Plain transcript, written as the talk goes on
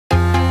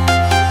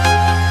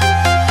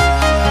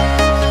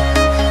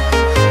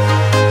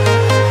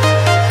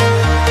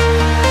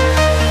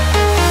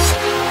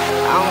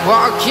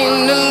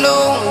walking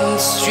alone, the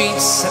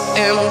streets are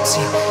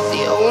empty.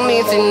 The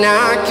only thing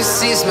I can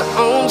see is my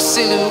own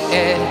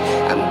silhouette.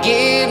 I'm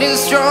getting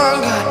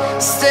stronger,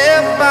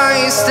 step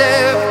by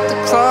step. The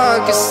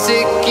clock is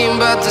ticking,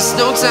 but there's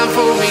no time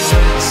for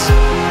regrets.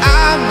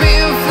 I've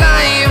been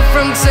flying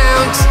from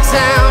town to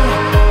town,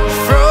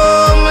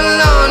 from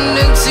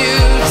London to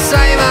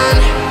Taiwan.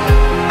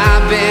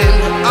 I've been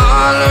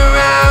all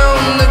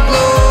around the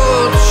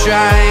globe,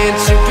 trying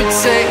to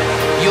protect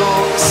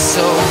your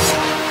soul.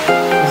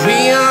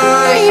 We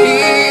are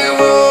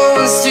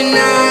heroes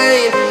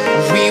tonight.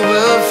 We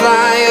will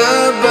fly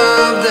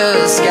above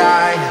the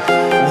sky.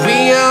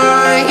 We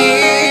are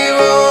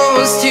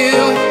heroes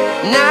tonight.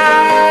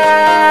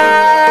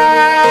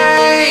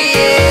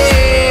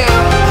 Yeah.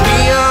 We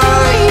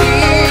are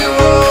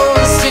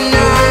heroes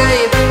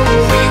tonight.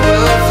 We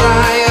will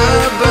fly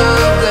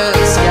above the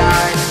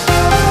sky.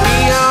 We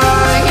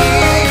are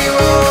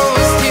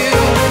heroes tonight.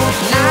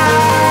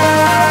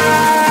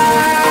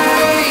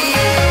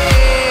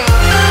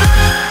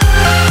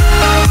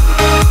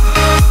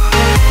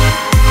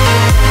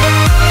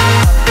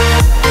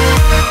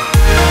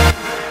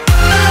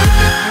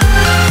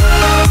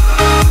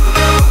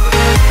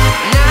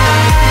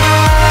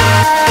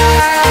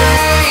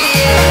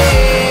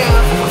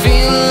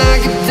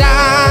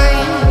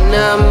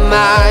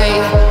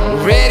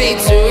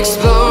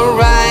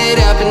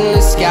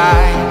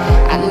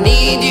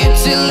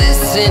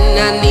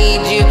 I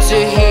need you to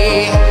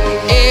hear,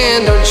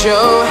 and don't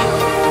show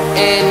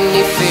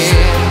any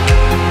fear.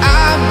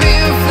 I've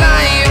been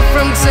flying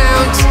from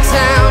town to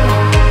town,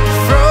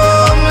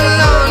 from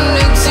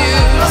London to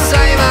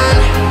Taiwan.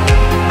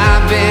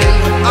 I've been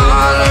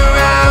all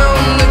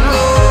around the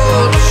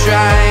globe,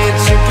 trying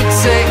to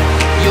protect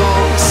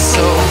your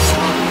soul.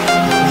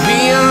 We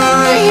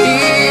are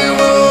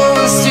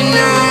heroes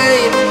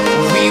tonight.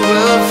 We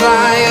will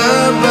fly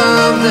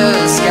above the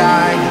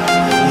sky.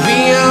 We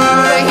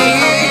are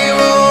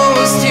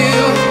heroes tonight.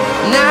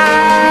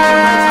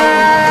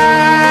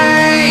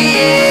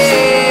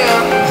 Yeah.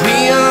 We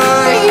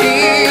are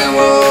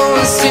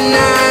heroes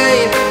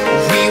tonight.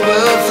 We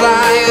will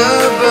fly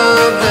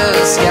above the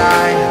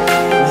sky.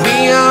 We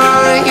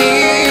are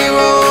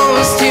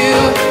heroes tonight.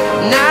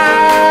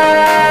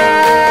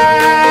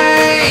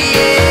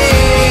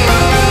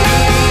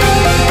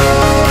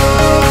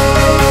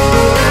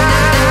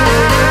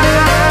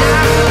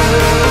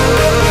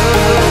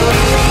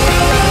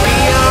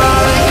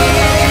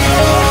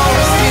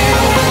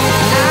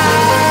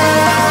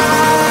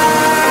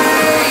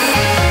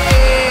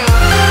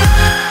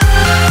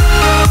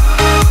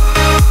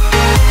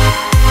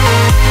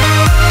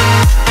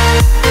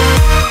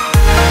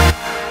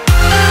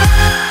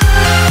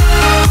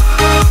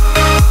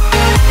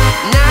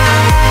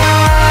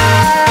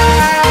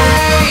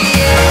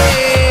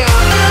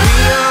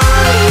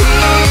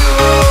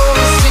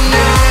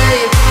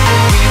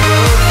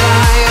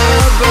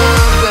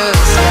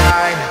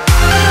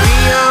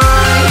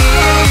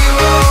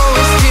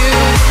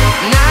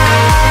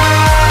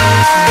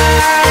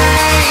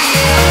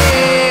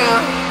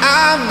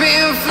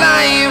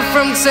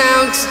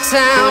 Town to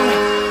town,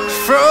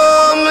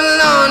 from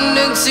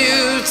London to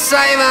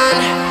Taiwan.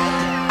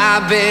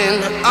 I've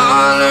been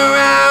all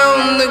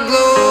around the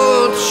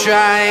globe,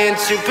 trying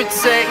to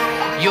protect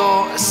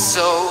your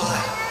soul.